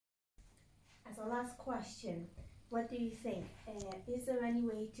So last question, what do you think? Is there any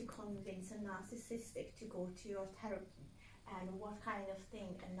way to convince a narcissistic to go to your therapy? And what kind of thing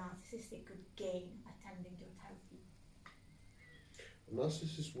a narcissistic could gain attending your therapy? A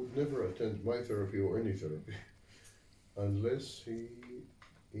narcissist would never attend my therapy or any therapy unless he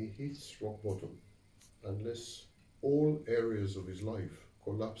hits rock bottom, unless all areas of his life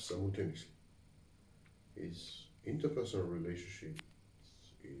collapse simultaneously. His interpersonal relationships,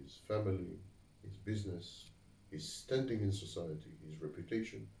 his family, his business, his standing in society, his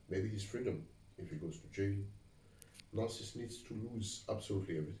reputation, maybe his freedom if he goes to jail. Narcissist needs to lose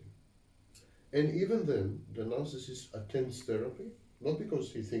absolutely everything. And even then, the narcissist attends therapy, not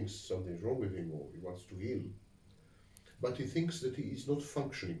because he thinks something's wrong with him or he wants to heal, but he thinks that he is not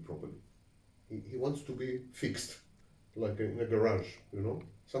functioning properly. He wants to be fixed, like in a garage, you know.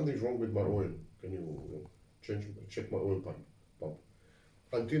 Something's wrong with my oil. Can you check my oil pump?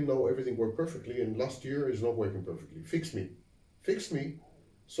 Until now, everything worked perfectly, and last year is not working perfectly. Fix me,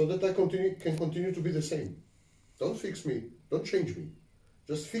 so that I can continue to be the same. Don't fix me, don't change me.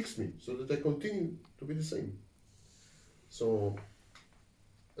 Just fix me, so that I continue to be the same. So,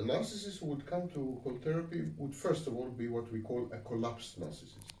 a narcissist who would come to cold therapy would first of all be what we call a collapsed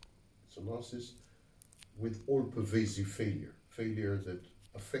narcissist. It's a narcissist with all-pervasive failure that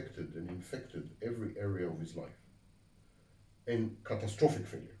affected and infected every area of his life. And catastrophic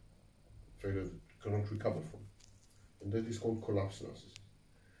failure that cannot recover from. And that is called collapsed narcissism.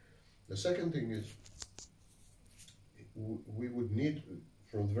 The second thing is, we would need,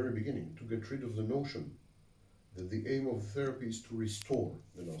 from the very beginning, to get rid of the notion that the aim of therapy is to restore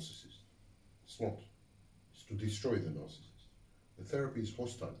the narcissist. It's not. It's to destroy the narcissist. The therapy is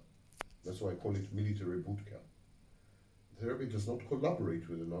hostile. That's why I call it military boot camp. Therapy does not collaborate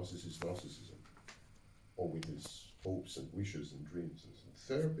with the narcissist's narcissism or with his hopes and wishes and dreams.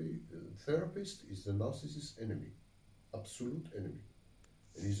 The therapist is the narcissist's enemy, absolute enemy.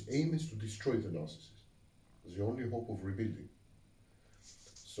 And his aim is to destroy the narcissist. It's the only hope of rebuilding.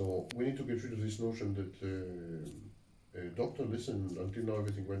 So we need to get rid of this notion that, doctor, listen, until now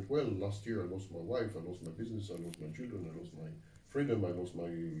everything went well. Last year I lost my wife, I lost my business, I lost my children, I lost my freedom, I lost my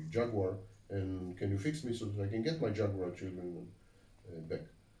Jaguar, and can you fix me so that I can get my Jaguar children back?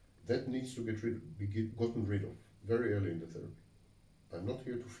 That needs to be gotten rid of very early in the therapy. I'm not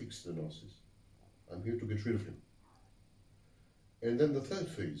here to fix the narcissist. I'm here to get rid of him. And then the third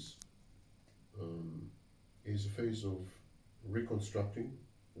phase is a phase of reconstructing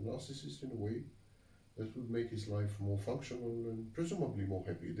the narcissist in a way that would make his life more functional and presumably more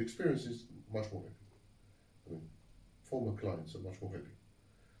happy. The experience is much more happy. I mean, former clients are much more happy.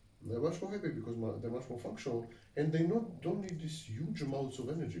 They're much more happy because they're much more functional, and they don't need these huge amounts of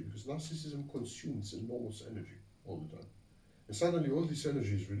energy, because narcissism consumes enormous energy all the time. And suddenly all this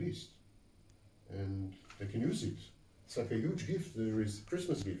energy is released, and they can use it. It's like a huge gift. There is a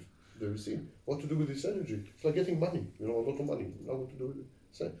Christmas gift they receive. What to do with this energy? It's like getting money, you know, a lot of money. Now what to do with it?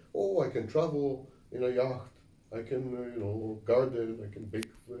 Say, oh, I can travel in a yacht. I can, garden. I can bake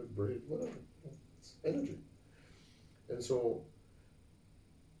bread, whatever. It's energy. And so,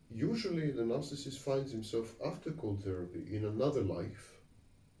 usually the narcissist finds himself after cold therapy in another life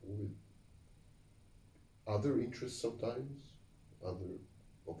with other interests sometimes, other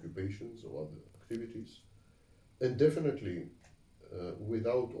occupations or other activities, and definitely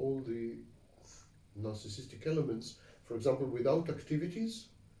without all the narcissistic elements, for example, without activities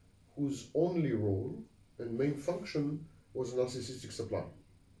whose only role and main function was narcissistic supply.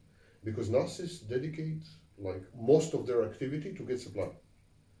 Because narcissists dedicate like most of their activity to get supply.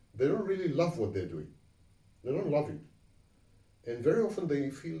 They don't really love what they're doing. They don't love it. And very often they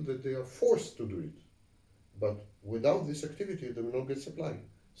feel that they are forced to do it. But without this activity, they will not get supply.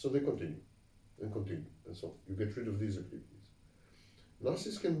 So they continue and continue. And so you get rid of these activities.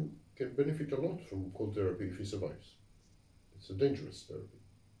 Narcissists can benefit a lot from cold therapy if he survives. It's a dangerous therapy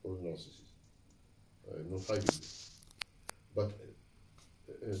for the narcissist. I'm not hiding this. But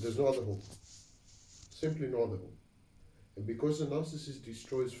there's no other hope. Simply no other hope. And because the narcissist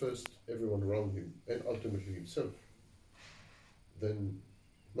destroys first everyone around him and ultimately himself, then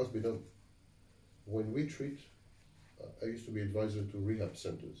it must be done. When we treat, I used to be advisor to rehab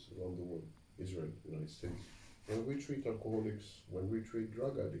centers around the world, Israel, United States. When we treat alcoholics, when we treat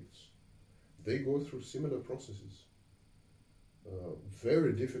drug addicts, they go through similar processes.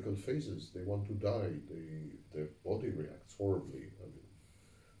 Very difficult phases. They want to die. Their body reacts horribly. I mean,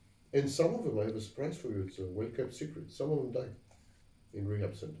 and some of them, I have a surprise for you, it's a well-kept secret. Some of them die in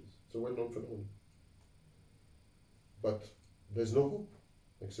rehab centers. It's a well-known phenomenon. But there's no hope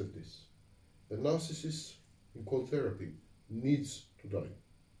except this. The narcissist in cold therapy needs to die.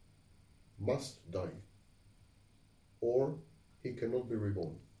 must die, or he cannot be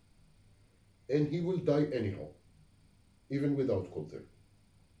reborn. And he will die anyhow, even without cold therapy.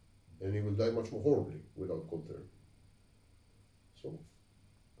 And he will die much more horribly without cold therapy. So,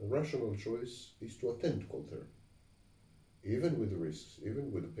 a rational choice is to attend cold therapy, even with the risks,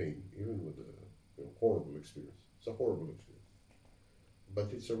 even with the pain, even with the horrible experience. It's a horrible experience.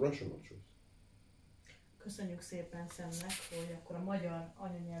 But it's a rational choice. Köszönjük szépen Samnek, hogy akkor a magyar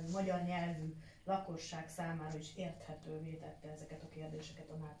anyanyelvű, magyar nyelvű lakosság számára is érthetővé tette ezeket a kérdéseket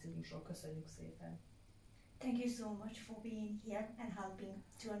a narcizmusról. Köszönjük szépen! Thank you so much for being here and helping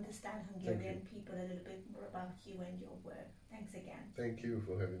to understand Hungarian people a little bit more about you and your work. Thanks again. Thank you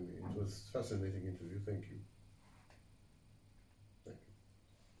for having me. It was a fascinating interview. Thank you.